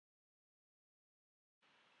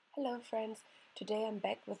Hello friends, today I'm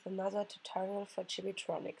back with another tutorial for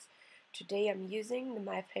Chibitronics. Today I'm using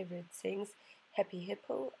my favorite things, Happy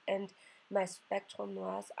Hippo and my Spectrum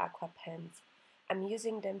Noirs Aqua pens. I'm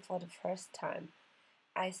using them for the first time.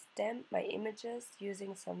 I stamped my images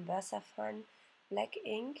using some Versafine black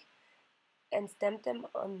ink and stamped them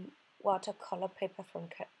on watercolor paper from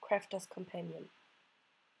Crafter's Companion.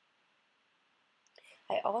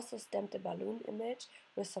 I also stamped a balloon image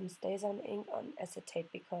with some StazOn ink on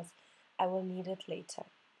acetate because I will need it later.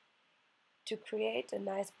 To create a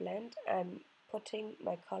nice blend, I'm putting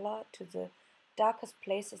my color to the darkest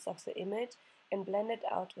places of the image and blend it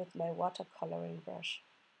out with my watercoloring brush.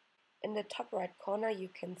 In the top right corner you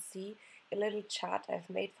can see a little chart I've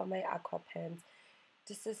made for my aqua pens.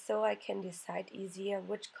 This is so I can decide easier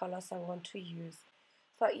which colors I want to use.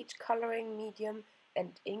 For each coloring medium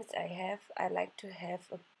and inks I like to have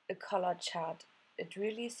a color chart. It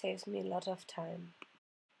really saves me a lot of time.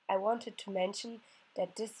 I wanted to mention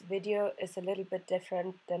that this video is a little bit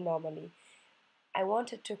different than normally. I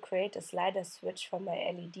wanted to create a slider switch for my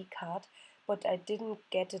LED card, but I didn't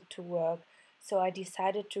get it to work, so I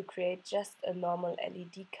decided to create just a normal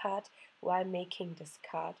LED card while making this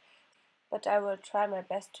card. But I will try my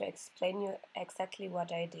best to explain you exactly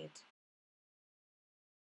what I did.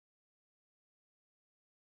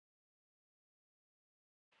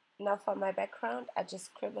 Now for my background, I just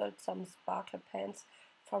scribbled some sparkle pens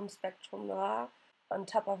from Spectrum Noir on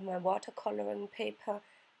top of my watercoloring paper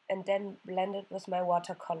and then blended with my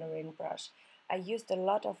watercoloring brush. I used a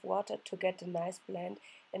lot of water to get a nice blend,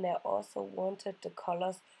 and I also wanted the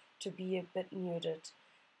colors to be a bit muted.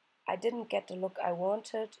 I didn't get the look I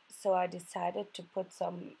wanted, so I decided to put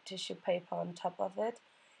some tissue paper on top of it,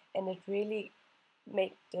 and it really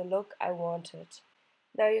made the look I wanted.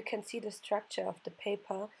 Now you can see the structure of the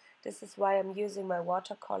paper. This is why I'm using my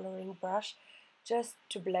watercoloring brush just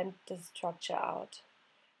to blend the structure out.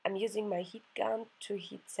 I'm using my heat gun to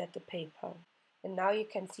heat set the paper. And now you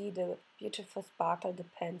can see the beautiful sparkle the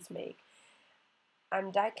pens make.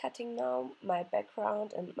 I'm die cutting now my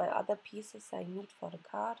background and my other pieces I need for the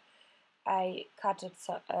card. I cut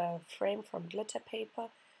a frame from glitter paper.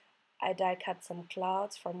 I die cut some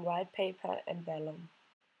clouds from white paper and vellum.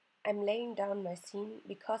 I'm laying down my scene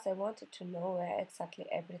because I wanted to know where exactly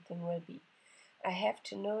everything will be. I have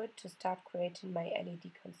to know it to start creating my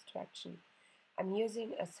LED construction. I'm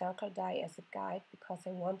using a circle die as a guide because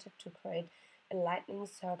I wanted to create a lightning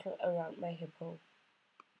circle around my hippo.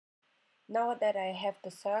 Now that I have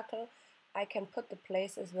the circle, I can put the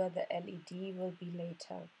places where the LED will be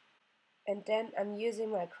later. And then I'm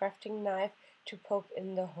using my crafting knife to poke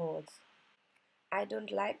in the holes. I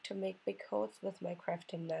don't like to make big holes with my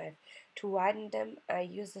crafting knife. To widen them, I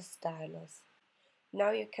use a stylus.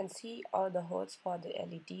 Now you can see all the holes for the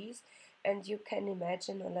LEDs, and you can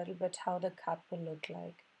imagine a little bit how the card will look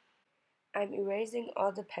like. I'm erasing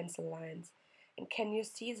all the pencil lines. And can you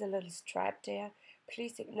see the little stripe there?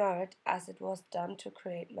 Please ignore it, as it was done to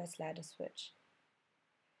create my slider switch.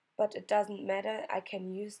 But it doesn't matter, I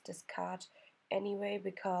can use this card anyway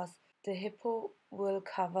because the hippo will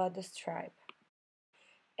cover the stripe.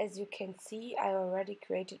 As you can see, I already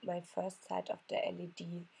created my first side of the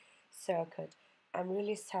LED circuit. I'm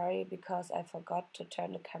really sorry because I forgot to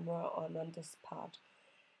turn the camera on this part.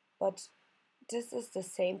 But this is the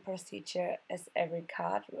same procedure as every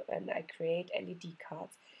card when I create LED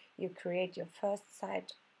cards. You create your first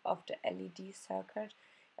side of the LED circuit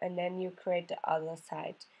and then you create the other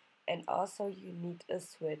side. And also you need a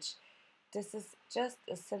switch. This is just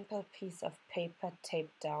a simple piece of paper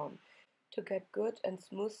taped down. To get good and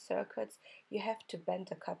smooth circuits, you have to bend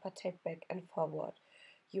the copper tape back and forward.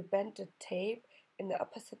 You bend the tape in the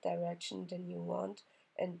opposite direction than you want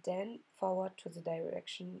and then forward to the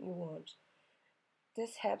direction you want.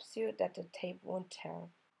 This helps you that the tape won't tear.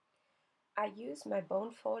 I use my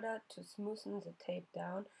bone folder to smoothen the tape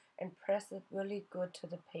down and press it really good to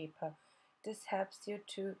the paper. This helps you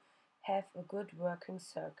to have a good working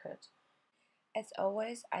circuit. As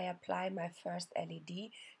always, I apply my first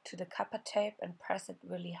LED to the copper tape and press it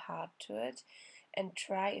really hard to it and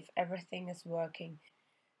try if everything is working.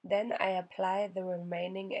 Then I apply the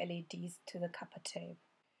remaining LEDs to the copper tape.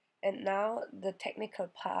 And now the technical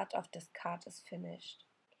part of this card is finished.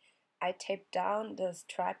 I taped down the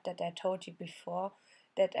stripe that I told you before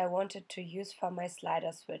that I wanted to use for my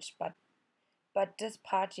slider switch, but this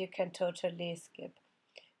part you can totally skip.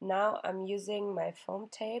 Now I'm using my foam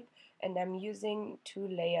tape and I'm using 2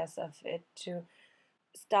 layers of it to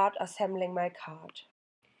start assembling my card.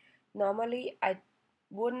 Normally I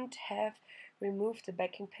wouldn't have removed the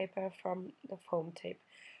backing paper from the foam tape,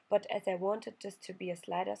 but as I wanted this to be a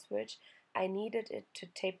slider switch, I needed it to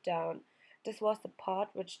tape down. This was the part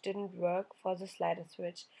which didn't work for the slider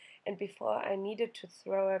switch, and before I needed to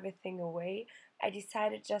throw everything away, I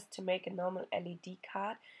decided just to make a normal LED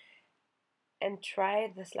card and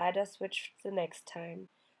try the slider switch the next time.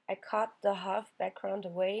 I cut the half background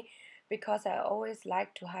away because I always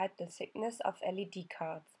like to hide the thickness of LED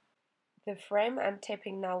cards. The frame I'm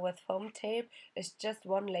taping now with foam tape is just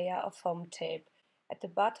one layer of foam tape. At the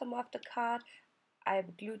bottom of the card I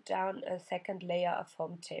glued down a second layer of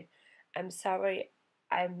foam tape. I'm sorry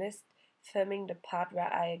I missed filming the part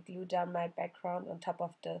where I glued down my background on top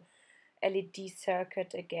of the LED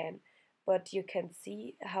circuit again, but you can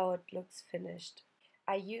see how it looks finished.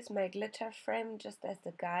 I use my glitter frame just as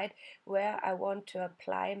the guide where I want to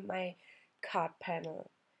apply my card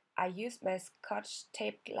panel. I use my scotch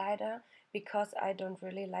tape glider because I don't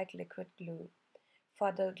really like liquid glue.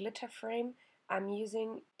 For the glitter frame, I'm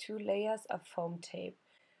using 2 layers of foam tape.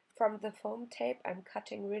 From the foam tape, I'm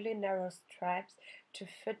cutting really narrow stripes to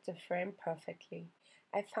fit the frame perfectly.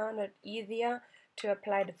 I found it easier to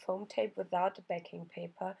apply the foam tape without the backing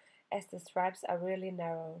paper as the stripes are really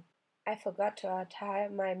narrow. I forgot to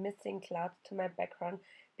attach my missing clouds to my background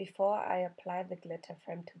before I apply the glitter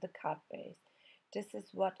frame to the card base. This is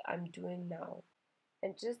what I'm doing now.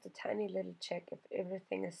 And just a tiny little check if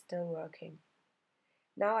everything is still working.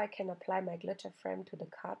 Now I can apply my glitter frame to the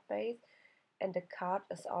card base and the card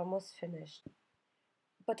is almost finished.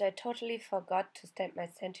 But I totally forgot to stamp my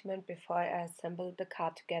sentiment before I assembled the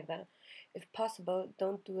card together. If possible,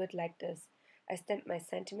 don't do it like this. I stamped my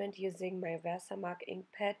sentiment using my Versamark ink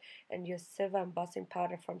pad and used silver embossing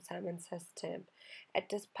powder from Simon Says Stamp. At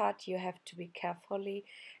this part you have to be carefully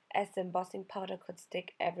as the embossing powder could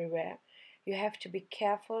stick everywhere. You have to be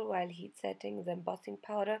careful while heat setting the embossing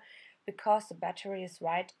powder because the battery is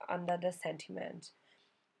right under the sentiment.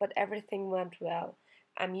 But everything went well.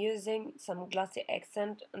 I'm using some glossy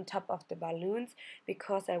accent on top of the balloons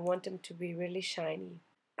because I want them to be really shiny.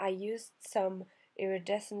 I used some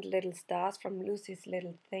iridescent little stars from Lucy's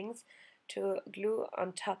Little Things to glue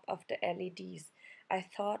on top of the LEDs. I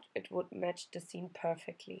thought it would match the scene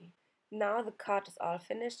perfectly. Now the card is all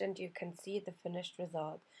finished and you can see the finished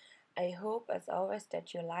result. I hope as always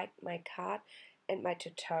that you liked my card and my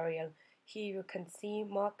tutorial. Here you can see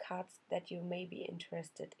more cards that you may be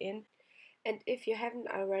interested in. And if you haven't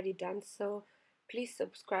already done so, please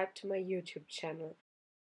subscribe to my YouTube channel.